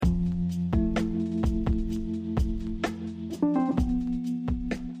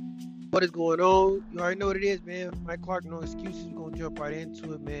What is going on? You already know what it is, man. Mike Clark, no excuses. We're gonna jump right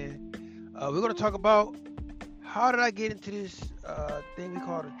into it, man. We're gonna talk about how did I get into this thing we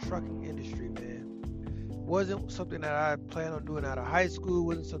call the trucking industry, man. Wasn't something that I planned on doing out of high school.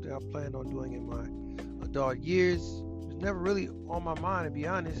 Wasn't something I planned on doing in my adult years. It was never really on my mind, to be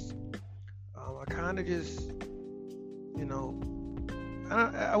honest. I kind of just, you know,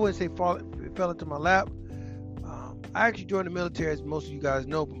 I wouldn't say it fell into my lap. I actually joined the military, as most of you guys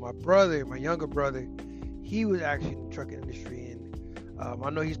know, but my younger brother, he was actually in the trucking industry, and I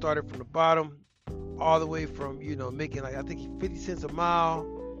know he started from the bottom, all the way from making like I think 50 cents a mile,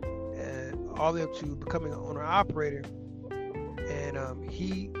 and all the way up to becoming an owner operator. And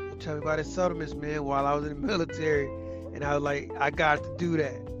he would tell me about his settlements, man, while I was in the military, and I was like, I got to do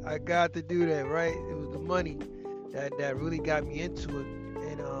that. I got to do that, right? It was the money that really got me into it,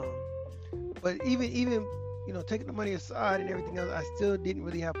 and but even taking the money aside and everything else, I still didn't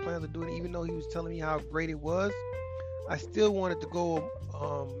really have plans of doing it. Even though he was telling me how great it was, I still wanted to go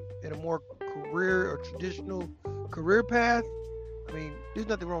in a more career or traditional career path. I mean, there's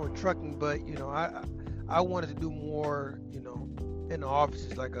nothing wrong with trucking, but I wanted to do more, in the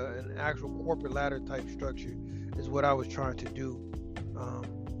offices, like an actual corporate ladder type structure, is what I was trying to do.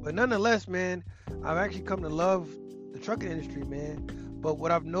 But nonetheless, man, I've actually come to love the trucking industry, man. But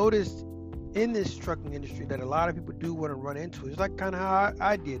what I've noticed in this trucking industry that a lot of people do want to run into, it's like kind of how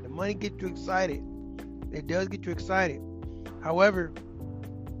I did. The money gets you excited. It does get you excited. However,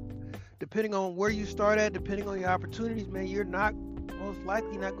 depending on where you start at, depending on your opportunities, man, you're most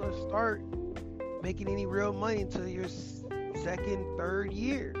likely not going to start making any real money until your second, third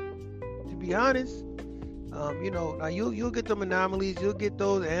year. To be honest, now you'll get them anomalies. You'll get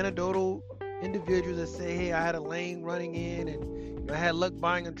those anecdotal individuals that say, "Hey, I had a lane running in, and I had luck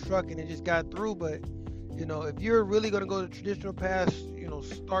buying a truck, and it just got through." But if you're really going to go the traditional path,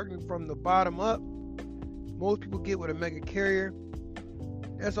 starting from the bottom up, most people get with a mega carrier.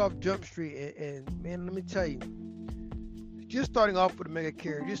 That's off Jump Street, and man, let me tell you, just starting off with a mega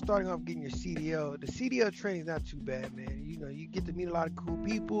carrier, just starting off getting your CDL. The CDL training is not too bad, man. You get to meet a lot of cool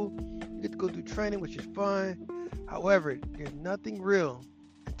people. You get to go through training, which is fun. However, there's nothing real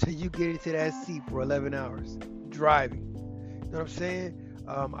until you get into that seat for 11 hours driving. You know what I'm saying?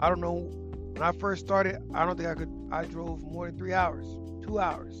 I don't know. When I first started, I don't think I drove more than 3 hours, 2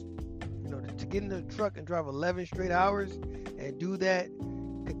 hours. To get in the truck and drive 11 straight hours and do that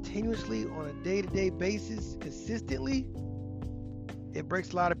continuously on a day-to-day basis, consistently, it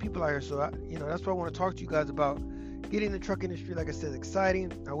breaks a lot of people out here. So, that's what I want to talk to you guys about. Getting in the truck industry, like I said, is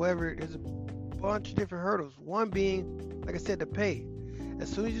exciting. However, there's a bunch of different hurdles. One being, like I said, the pay. As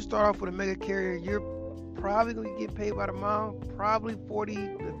soon as you start off with a mega carrier, you're probably going to get paid by the mile, probably 40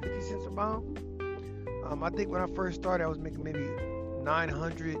 to 50 cents a mile. I think when I first started, I was making maybe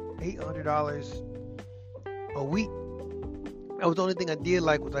 $900, $800 a week. That was the only thing I did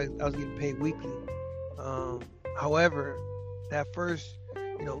was I was getting paid weekly. However, that first,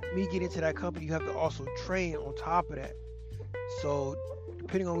 me getting into that company, you have to also train on top of that. So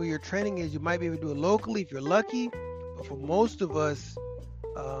depending on where your training is, you might be able to do it locally if you're lucky. But for most of us,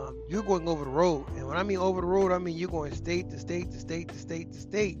 you're going over the road. And when I mean over the road, I mean you're going state to state to state to state to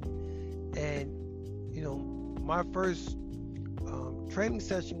state. And, my first training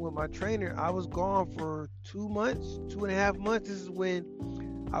session with my trainer, I was gone for 2 months, 2.5 months. This is when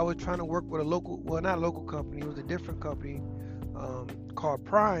I was trying to work with not a local company, it was a different company called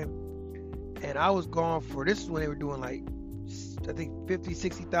Prime. And I was gone this is when they were doing I think 50,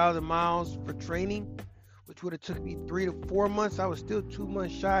 60,000 miles for training, which would have took me 3 to 4 months. I was still 2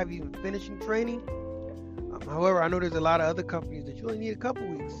 months shy of even finishing training. However, I know there's a lot of other companies that you only need a couple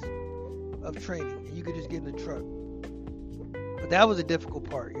weeks of training and you could just get in the truck. But that was a difficult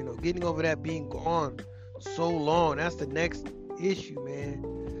part, getting over that, being gone so long. That's the next issue, man.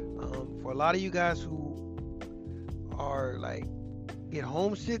 For a lot of you guys who are get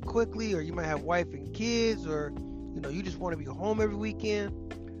homesick quickly, or you might have wife and kids, or you just want to be home every weekend,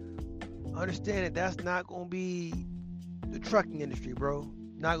 understand that that's not going to be the trucking industry, bro.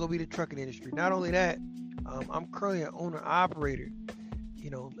 Not going to be the trucking industry. Not only that, I'm currently an owner operator,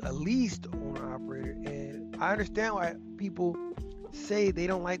 a leased owner operator, and I understand why people say they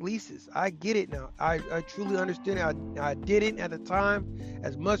don't like leases. I get it now. I truly understand it. I didn't at the time.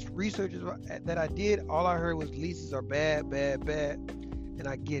 As much research that I did, all I heard was leases are bad, bad, bad. And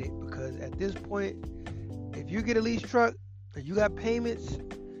I get it, because at this point, if you get a lease truck and you got payments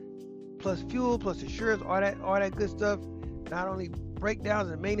plus fuel plus insurance, all that good stuff, not only breakdowns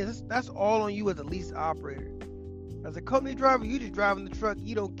and maintenance, that's all on you as a lease operator. As a company driver, you just driving the truck.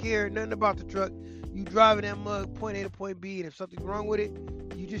 You don't care nothing about the truck. You driving that mug point A to point B, and if something's wrong with it,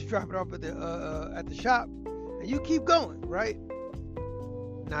 you just drop it off at the shop, and you keep going, right?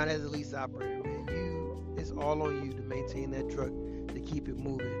 Not as a lease operator, man. It's all on you to maintain that truck, to keep it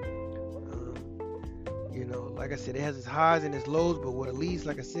moving. Like I said, it has its highs and its lows, but with a lease,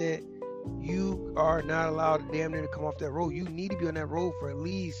 like I said, you are not allowed to damn near to come off that road. You need to be on that road for at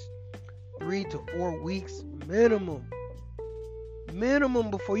least 3 to 4 weeks minimum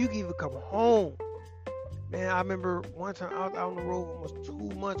before you can even come home. Man, I remember one time I was out on the road almost 2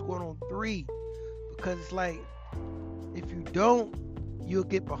 months, going on 3, because it's like, if you don't, you'll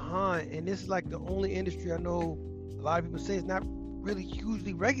get behind. And this is like the only industry I know a lot of people say is not really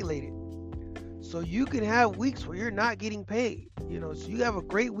hugely regulated. So you can have weeks where you're not getting paid. So you have a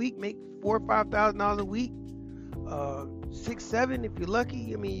great week, make $4,000 or $5,000 a week, 6, 7 if you're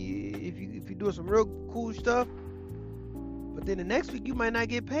lucky. I mean, if you're doing some real cool stuff. But then the next week you might not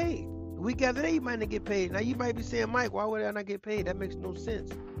get paid. The week after that you might not get paid. Now you might be saying, Mike, why would I not get paid? That makes no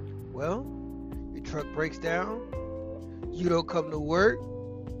sense. Well, your truck breaks down. You don't come to work.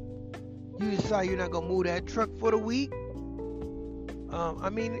 You decide you're not gonna move that truck for the week. I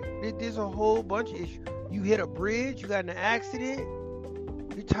mean, there's a whole bunch of issues. You hit a bridge, you got in an accident,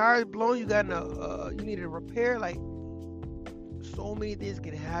 your tire's blown, you needed a repair. Like, so many things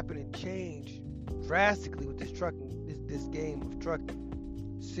can happen and change drastically with this trucking, this game of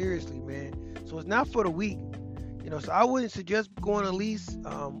trucking. Seriously, man. So it's not for the weak. So I wouldn't suggest going a lease.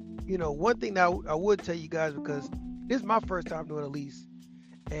 One thing that I would tell you guys, because this is my first time doing a lease.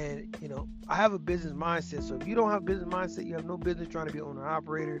 And, I have a business mindset. So if you don't have a business mindset, you have no business trying to be an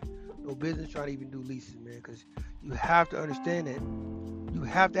owner-operator, no business trying to even do leases, man. Because you have to understand that you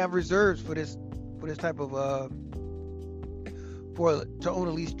have to have reserves for this type of, to own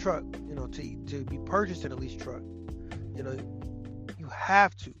a lease truck, to be purchased in a lease truck. You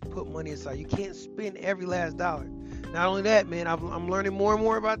have to put money aside. You can't spend every last dollar. Not only that, man, I'm learning more and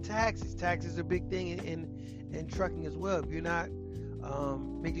more about taxes. Taxes are a big thing in trucking as well. If you're not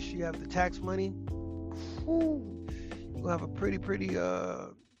making sure you have the tax money, you're gonna have a pretty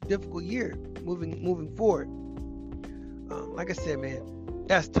difficult year moving forward. Like I said, man,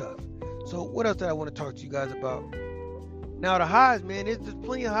 that's tough. So what else did I want to talk to you guys about? Now the highs, man, there's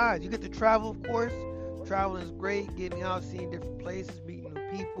plenty of highs. You get to travel, of course. Traveling is great, getting out, seeing different places, meeting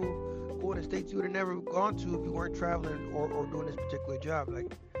new people, going to states you would have never gone to if you weren't traveling or doing this particular job.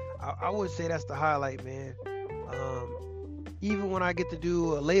 Like, I would say that's the highlight, man. Even when I get to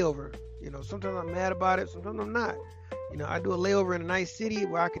do a layover, sometimes I'm mad about it, sometimes I'm not. I do a layover in a nice city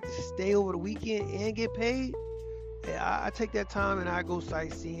where I could just stay over the weekend and get paid. I take that time and I go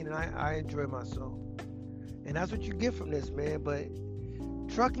sightseeing and I enjoy myself. And that's what you get from this, man. But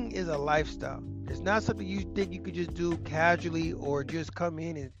trucking is a lifestyle. It's not something you think you could just do casually or just come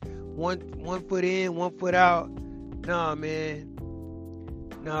in and one foot in, 1 foot out. Nah, man.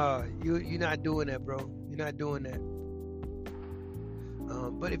 Nah, you're not doing that, bro. You're not doing that.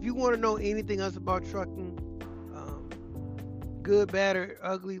 But if you want to know anything else about trucking, good, bad, or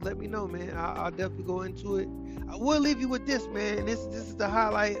ugly, let me know, man. I'll definitely go into it. I will leave you with this, man. This is the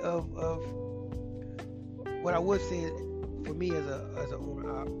highlight of what I would say for me as a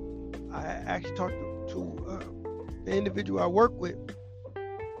owner. I actually talked to the individual I work with,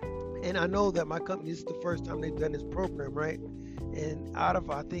 and I know that my company, this is the first time they've done this program, right? And out of,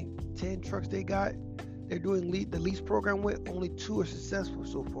 I think, 10 trucks they're doing the lease program with, only 2 are successful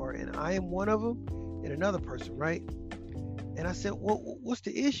so far, and I am one of them, and another person, right? And I said, what's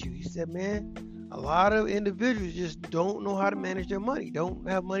the issue? He said, man, a lot of individuals just don't know how to manage their money. Don't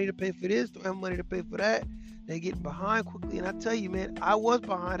have money to pay for this, don't have money to pay for that. They get behind quickly. And I tell you, man, I was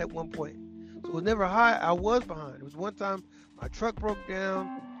behind at one point. So it was never high. I was behind. It was one time my truck broke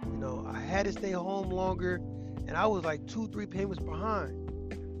down. I had to stay home longer, and I was like 2-3 payments behind.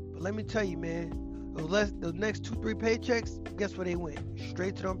 But let me tell you, man, the next 2-3 paychecks, guess where they went?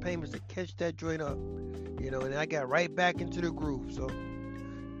 Straight to them payments to catch that joint up. And I got right back into the groove. So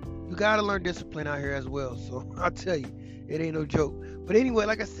you gotta learn discipline out here as well. So I'll tell you, it ain't no joke. But anyway,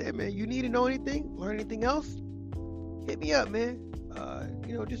 like I said, man, you need to know anything, learn anything else, hit me up, man.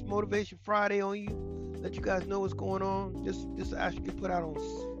 Just Motivation Friday on you. Let you guys know what's going on. This actually get put out on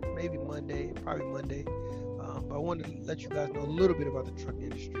maybe Monday, probably Monday. But I wanted to let you guys know a little bit about the truck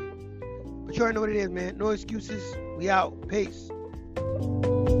industry. But you already know what it is, man. No excuses. We out. Peace.